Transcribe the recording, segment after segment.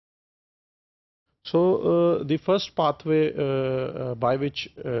So the first pathway by which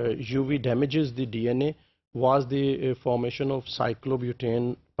UV damages the DNA was the formation of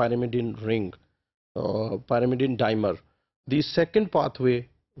cyclobutane pyrimidine ring, pyrimidine dimer. The second pathway,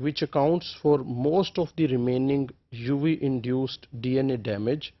 which accounts for most of the remaining UV-induced DNA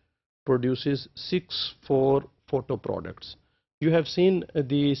damage, produces 6,4 photoproducts. You have seen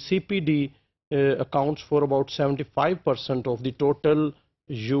the CPD accounts for about 75% of the total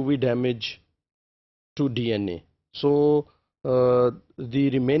UV damage to DNA. So the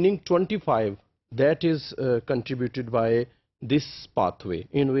remaining 25, that is contributed by this pathway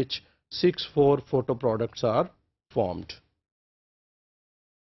in which 6,4 photoproducts are formed.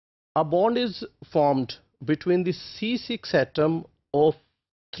 A bond is formed between the C6 atom of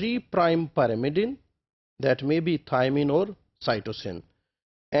 3' pyrimidine, that may be thymine or cytosine,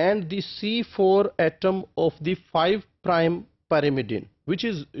 and the C4 atom of the 5' pyrimidine, which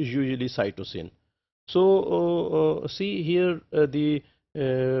is usually cytosine. So see here the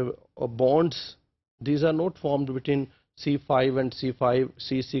bonds, these are not formed between C5 and C5,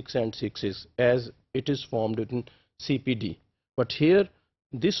 C6 and C6 as it is formed in CPD. But here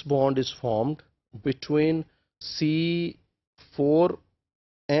this bond is formed between C4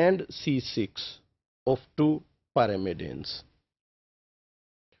 and C6 of 2 pyrimidines.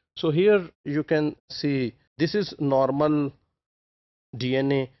 So here you can see this is normal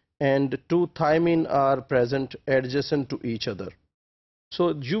DNA and 2 thymine are present adjacent to each other.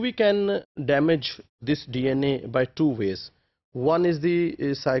 So UV can damage this DNA by two ways. One is the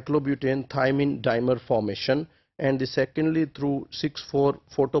cyclobutane thymine dimer formation, and the secondly through 6,4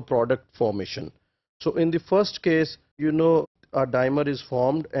 photoproduct formation. So in the first case, you know, a dimer is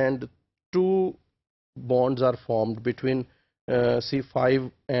formed and two bonds are formed between C5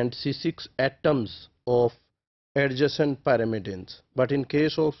 and C6 atoms of adjacent pyrimidines. But in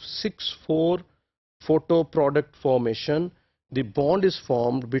case of 6,4 photoproduct formation, the bond is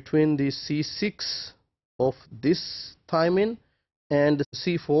formed between the C6 of this thymine and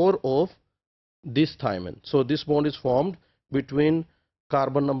C4 of this thymine. So this bond is formed between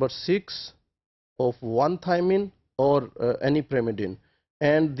carbon number 6 of one thymine or any pyrimidine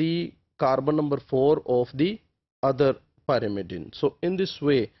and the carbon number 4 of the other pyrimidine. So in this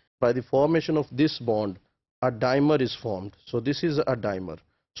way, by the formation of this bond, a dimer is formed. So this is a dimer.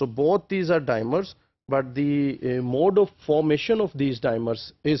 So both these are dimers, but the mode of formation of these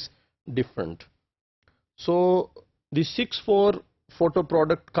dimers is different. So the 6,4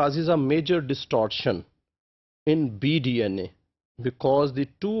 photoproduct causes a major distortion in bDNA because the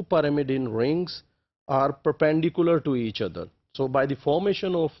two pyrimidine rings are perpendicular to each other. So by the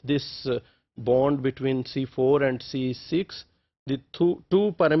formation of this bond between C4 and C6, the two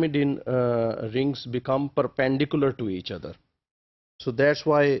pyrimidine rings become perpendicular to each other. So that's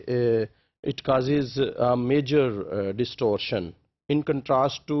why it causes a major distortion, in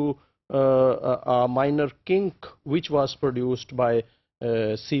contrast to a minor kink which was produced by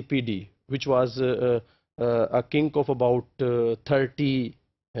CPD, which was a kink of about 30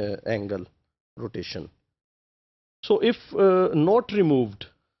 angle rotation. So if not removed,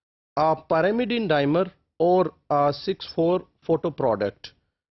 a pyrimidine dimer or a 6,4 photoproduct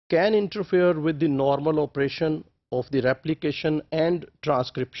can interfere with the normal operation of the replication and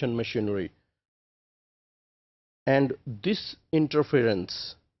transcription machinery, and this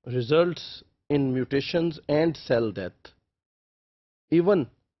interference results in mutations and cell death. Even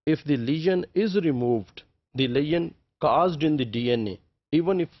if the lesion is removed, the lesion caused in the DNA,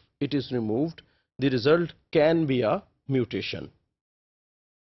 even if it is removed, the result can be a mutation.